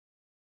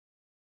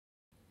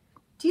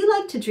Do you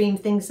like to dream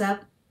things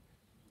up?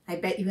 I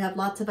bet you have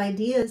lots of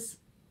ideas.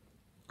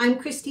 I'm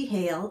Christy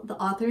Hale, the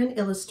author and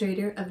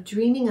illustrator of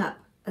Dreaming Up,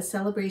 a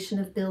celebration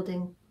of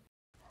building.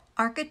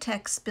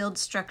 Architects build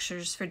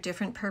structures for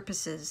different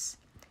purposes.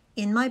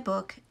 In my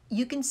book,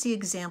 you can see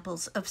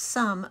examples of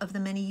some of the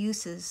many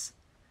uses.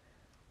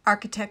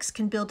 Architects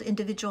can build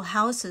individual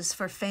houses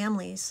for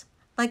families,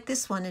 like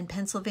this one in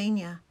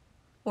Pennsylvania,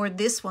 or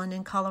this one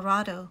in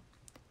Colorado.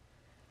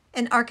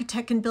 An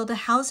architect can build a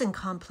housing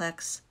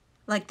complex,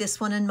 like this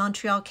one in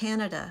Montreal,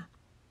 Canada.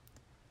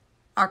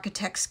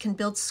 Architects can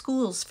build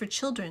schools for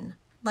children,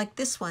 like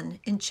this one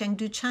in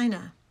Chengdu,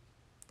 China.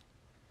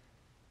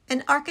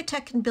 An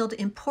architect can build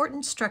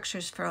important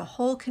structures for a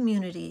whole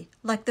community,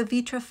 like the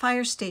Vitra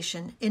fire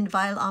station in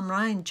Weil am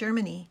Rhein,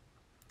 Germany.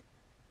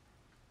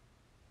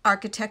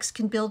 Architects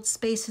can build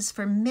spaces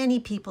for many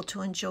people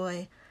to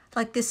enjoy,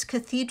 like this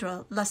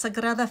cathedral, La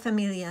Sagrada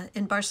Familia,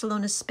 in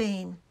Barcelona,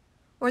 Spain,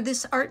 or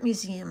this art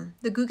museum,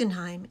 the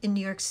Guggenheim, in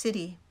New York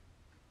City.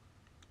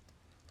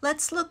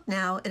 Let's look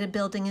now at a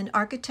building an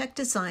architect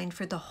designed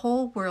for the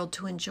whole world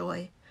to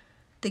enjoy,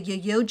 the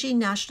Yoyogi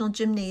National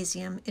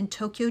Gymnasium in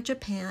Tokyo,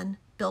 Japan,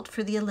 built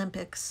for the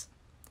Olympics.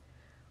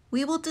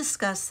 We will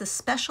discuss the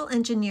special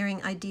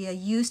engineering idea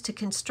used to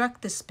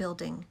construct this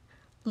building.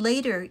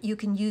 Later, you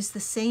can use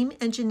the same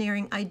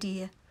engineering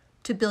idea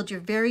to build your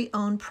very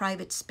own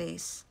private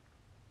space.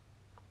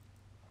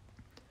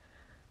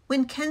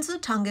 When Kenzo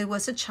Tange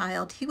was a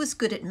child, he was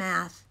good at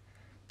math.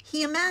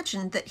 He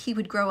imagined that he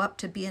would grow up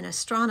to be an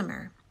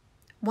astronomer.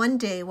 One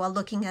day, while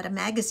looking at a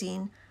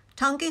magazine,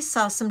 Tange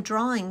saw some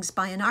drawings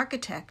by an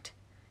architect,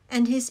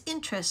 and his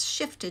interest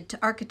shifted to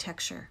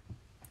architecture.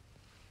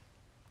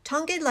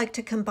 Tange liked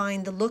to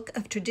combine the look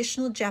of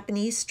traditional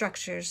Japanese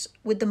structures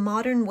with the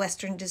modern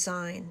Western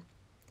design.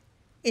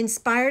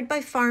 Inspired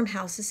by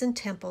farmhouses and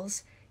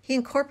temples, he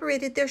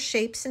incorporated their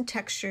shapes and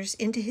textures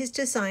into his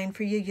design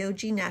for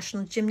Yoyogi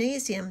National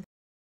Gymnasium.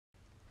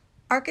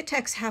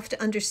 Architects have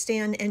to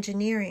understand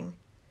engineering.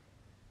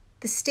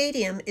 The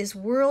stadium is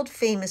world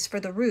famous for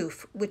the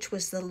roof, which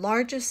was the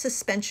largest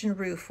suspension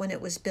roof when it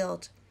was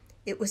built.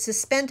 It was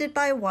suspended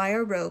by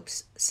wire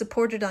ropes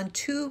supported on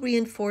two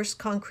reinforced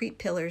concrete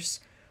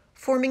pillars,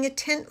 forming a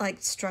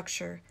tent-like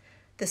structure,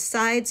 the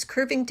sides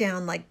curving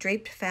down like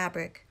draped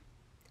fabric.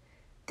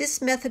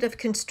 This method of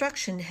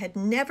construction had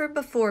never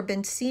before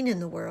been seen in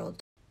the world.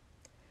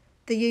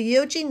 The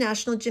Yoyogi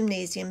National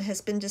Gymnasium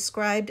has been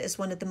described as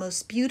one of the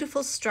most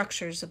beautiful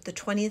structures of the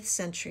 20th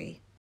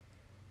century.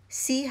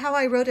 See how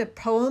I wrote a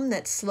poem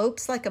that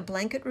slopes like a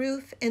blanket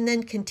roof and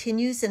then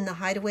continues in the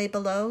hideaway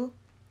below?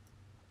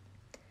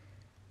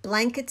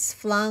 Blankets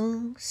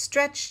flung,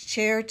 stretched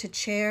chair to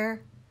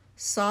chair,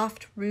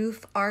 soft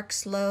roof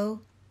arcs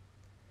low.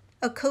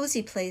 A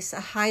cozy place,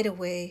 a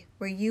hideaway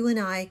where you and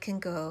I can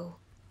go.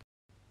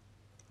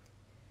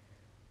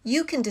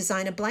 You can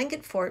design a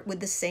blanket fort with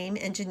the same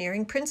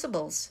engineering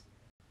principles.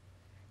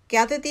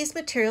 Gather these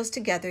materials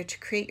together to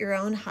create your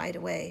own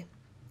hideaway.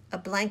 A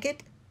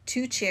blanket,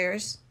 2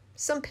 chairs,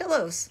 some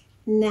pillows.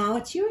 Now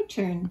it's your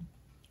turn.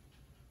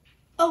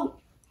 Oh,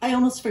 I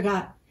almost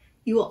forgot.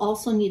 You will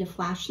also need a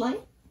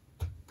flashlight,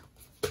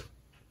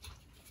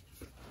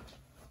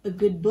 a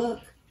good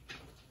book,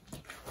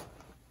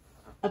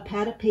 a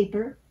pad of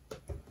paper,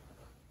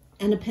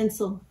 and a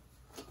pencil.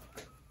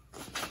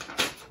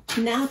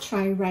 Now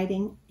try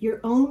writing your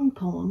own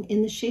poem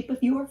in the shape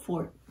of your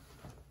fort.